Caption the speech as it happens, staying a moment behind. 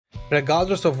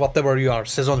Regardless of whatever you are,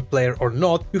 seasoned player or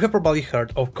not, you have probably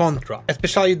heard of Contra,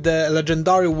 especially the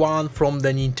legendary one from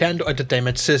the Nintendo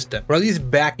Entertainment System,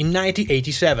 released back in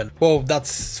 1987. Whoa,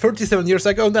 that's 37 years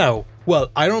ago now.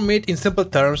 Well, Iron Meat, in simple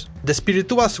terms, the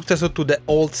spiritual successor to the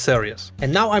old series.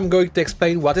 And now I'm going to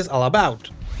explain what it's all about.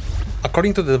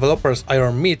 According to the developers,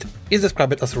 Iron Meat is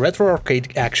described as a retro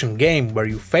arcade action game where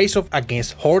you face off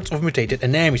against hordes of mutated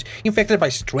enemies infected by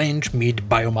strange meat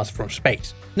biomass from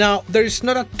space. Now, there is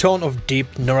not a ton of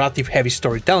deep, narrative-heavy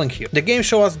storytelling here. The game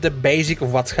shows us the basic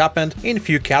of what's happened in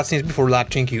few cutscenes before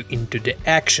launching you into the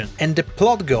action. And the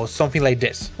plot goes something like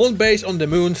this. On base on the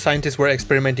moon, scientists were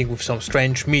experimenting with some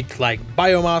strange meat-like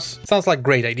biomass. Sounds like a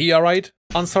great idea, right?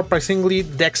 Unsurprisingly,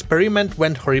 the experiment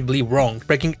went horribly wrong,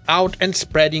 breaking out and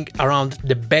spreading around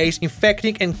the base,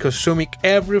 infecting and consuming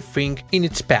everything in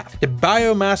its path. The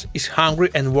biomass is hungry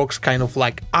and works kind of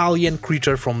like alien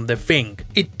creature from The Thing.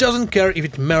 It doesn't care if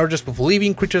it merges with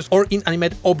living creatures or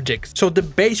inanimate objects, so the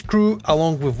base crew,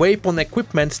 along with weapon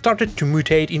equipment, started to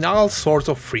mutate in all sorts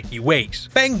of freaky ways.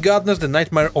 Thank goodness the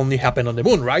nightmare only happened on the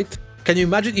moon, right? Can you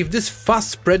imagine if this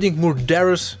fast-spreading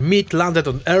murderous meat landed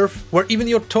on Earth, where even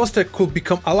your toaster could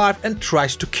become alive and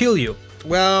tries to kill you?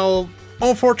 Well,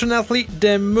 unfortunately,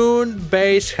 the moon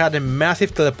base had a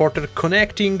massive teleporter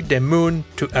connecting the moon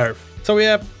to Earth. So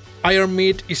yeah, Iron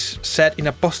Meat is set in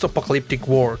a post-apocalyptic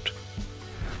world.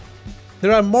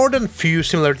 There are more than few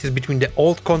similarities between the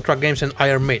old Contra games and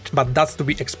Iron Meat, but that's to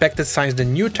be expected since the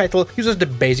new title uses the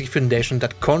basic foundation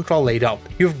that Contra laid out.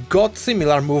 You've got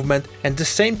similar movement and the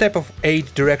same type of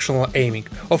 8-directional aiming.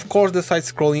 Of course, the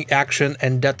side-scrolling action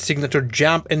and that signature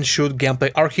jump and shoot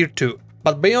gameplay are here too.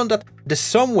 But beyond that, the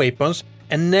some weapons,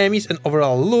 enemies and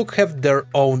overall look have their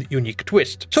own unique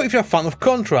twist. So if you're a fan of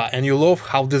Contra and you love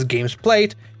how this game's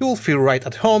played, you will feel right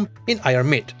at home in Iron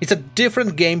Meat. It's a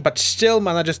different game but still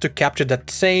manages to capture that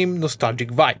same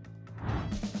nostalgic vibe.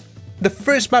 The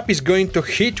first map is going to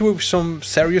hit with some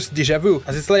serious déjà vu,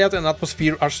 as its layout and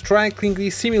atmosphere are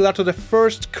strikingly similar to the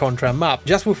first Contra map,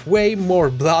 just with way more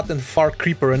blood and far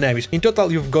creepier enemies. In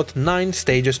total you've got 9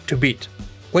 stages to beat.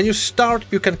 When you start,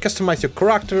 you can customize your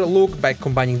character look by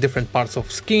combining different parts of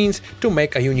skins to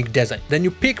make a unique design. Then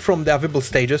you pick from the available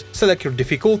stages, select your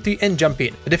difficulty and jump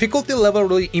in. The difficulty level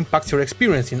really impacts your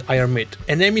experience in Iron Meat.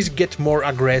 Enemies get more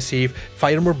aggressive,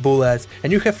 fire more bullets,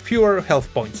 and you have fewer health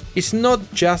points. It's not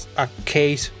just a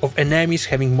case of enemies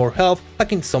having more health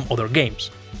like in some other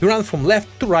games. You run from left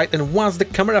to right, and once the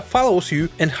camera follows you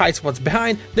and hides what's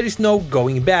behind, there is no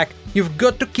going back. You've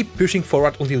got to keep pushing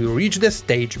forward until you reach the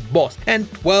stage boss. And,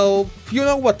 well, you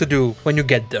know what to do when you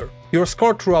get there. Your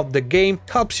score throughout the game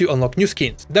helps you unlock new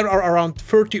skins. There are around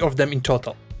 30 of them in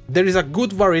total. There is a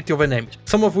good variety of enemies,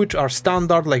 some of which are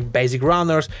standard like basic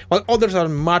runners, while others are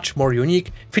much more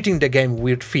unique, fitting the game's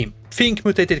weird theme. Think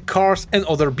mutated cars and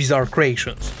other bizarre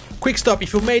creations. Quick stop,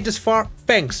 if you made this far,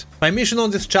 thanks! My mission on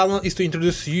this channel is to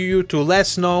introduce you to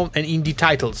less known and indie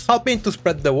titles, helping to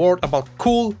spread the word about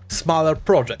cool, smaller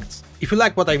projects. If you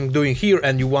like what I'm doing here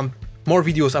and you want more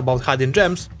videos about hidden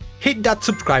gems, hit that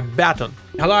subscribe button.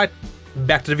 Alright,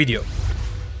 back to the video.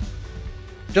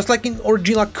 Just like in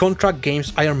original Contra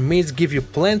games, Iron Meats give you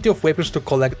plenty of weapons to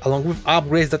collect along with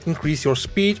upgrades that increase your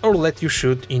speed or let you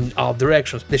shoot in all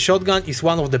directions. The shotgun is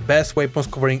one of the best weapons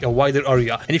covering a wider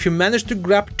area, and if you manage to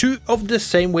grab 2 of the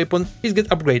same weapon, it gets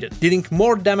upgraded, dealing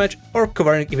more damage or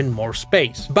covering even more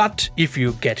space. But if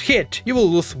you get hit, you will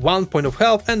lose 1 point of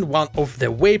health and one of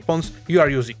the weapons you are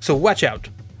using, so watch out.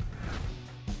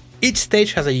 Each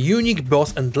stage has a unique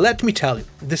boss, and let me tell you,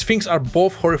 these things are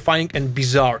both horrifying and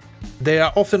bizarre. They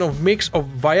are often a mix of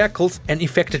vehicles and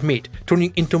infected meat,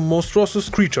 turning into monstrous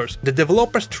creatures. The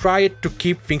developers tried to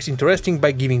keep things interesting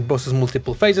by giving bosses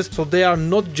multiple phases, so they are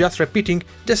not just repeating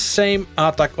the same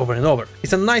attack over and over.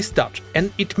 It's a nice touch,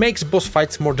 and it makes boss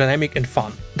fights more dynamic and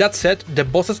fun. That said, the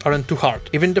bosses aren't too hard.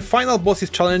 Even the final boss is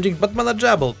challenging but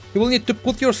manageable. You will need to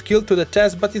put your skill to the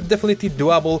test, but it's definitely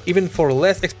doable even for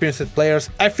less experienced players.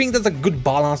 I think that's a good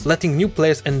balance, letting new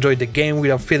players enjoy the game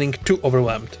without feeling too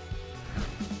overwhelmed.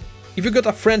 If you got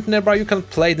a friend nearby, you can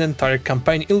play the entire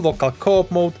campaign in local co-op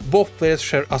mode. Both players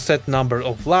share a set number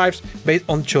of lives based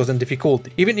on chosen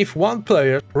difficulty. Even if one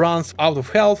player runs out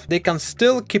of health, they can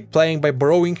still keep playing by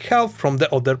borrowing health from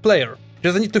the other player.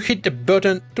 Just need to hit the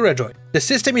button to rejoin. The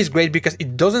system is great because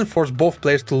it doesn't force both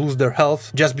players to lose their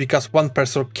health just because one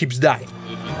person keeps dying.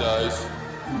 If he dies,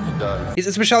 he dies. It's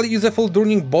especially useful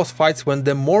during boss fights when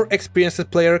the more experienced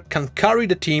player can carry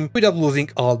the team without losing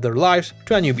all their lives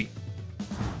to a newbie.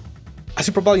 As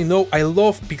you probably know, I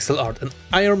love pixel art, and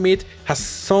Iron Meat has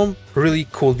some really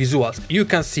cool visuals. You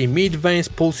can see meat veins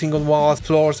pulsing on walls,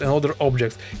 floors and other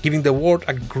objects, giving the world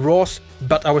a gross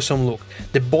but awesome look.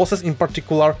 The bosses in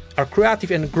particular are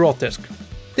creative and grotesque.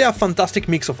 They are a fantastic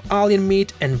mix of alien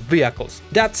meat and vehicles.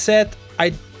 That said,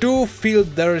 I do feel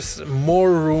there is more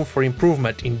room for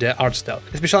improvement in the art style,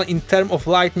 especially in terms of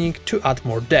lighting to add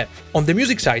more depth. On the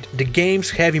music side, the game's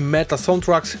heavy metal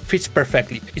soundtracks fits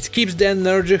perfectly. It keeps the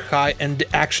energy high and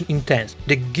the action intense.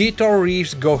 The guitar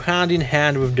riffs go hand in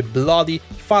hand with the bloody,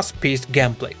 fast-paced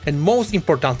gameplay. And most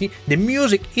importantly, the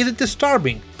music isn't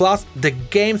disturbing. Plus, the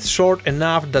game's short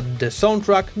enough that the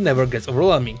soundtrack never gets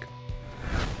overwhelming.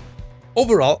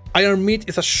 Overall, Iron Meat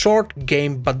is a short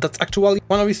game, but that's actually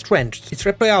one of its strengths. It's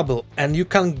replayable, and you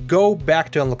can go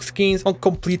back to unlock skins or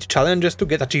complete challenges to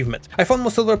get achievements. I found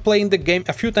myself playing the game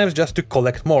a few times just to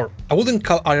collect more. I wouldn't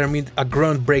call Iron Meat a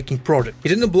groundbreaking project. It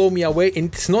didn't blow me away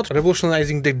and it's not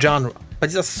revolutionizing the genre, but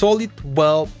it's a solid,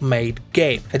 well-made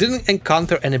game. I didn't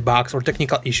encounter any bugs or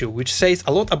technical issue, which says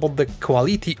a lot about the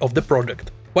quality of the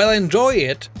project. While I enjoy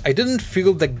it, I didn't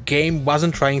feel the game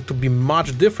wasn't trying to be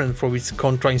much different from its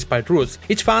Contra-inspired roots.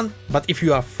 It's fun, but if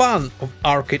you are a fan of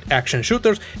arcade action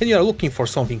shooters and you are looking for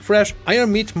something fresh,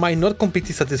 Iron Meat might not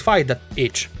completely satisfy that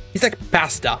itch. It's like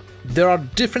pasta. There are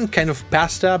different kinds of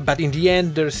pasta, but in the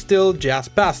end there's still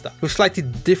just pasta, with slightly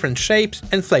different shapes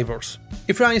and flavors.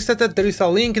 If you are interested, there is a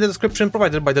link in the description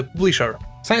provided by the publisher.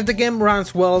 Since the game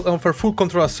runs well and offers full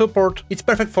controller support, it's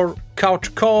perfect for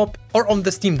couch co-op or on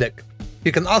the Steam Deck.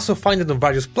 You can also find it on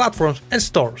various platforms and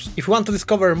stores. If you want to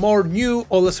discover more new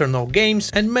or lesser known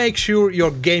games and make sure your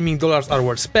gaming dollars are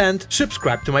well spent,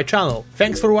 subscribe to my channel.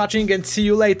 Thanks for watching and see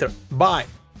you later. Bye!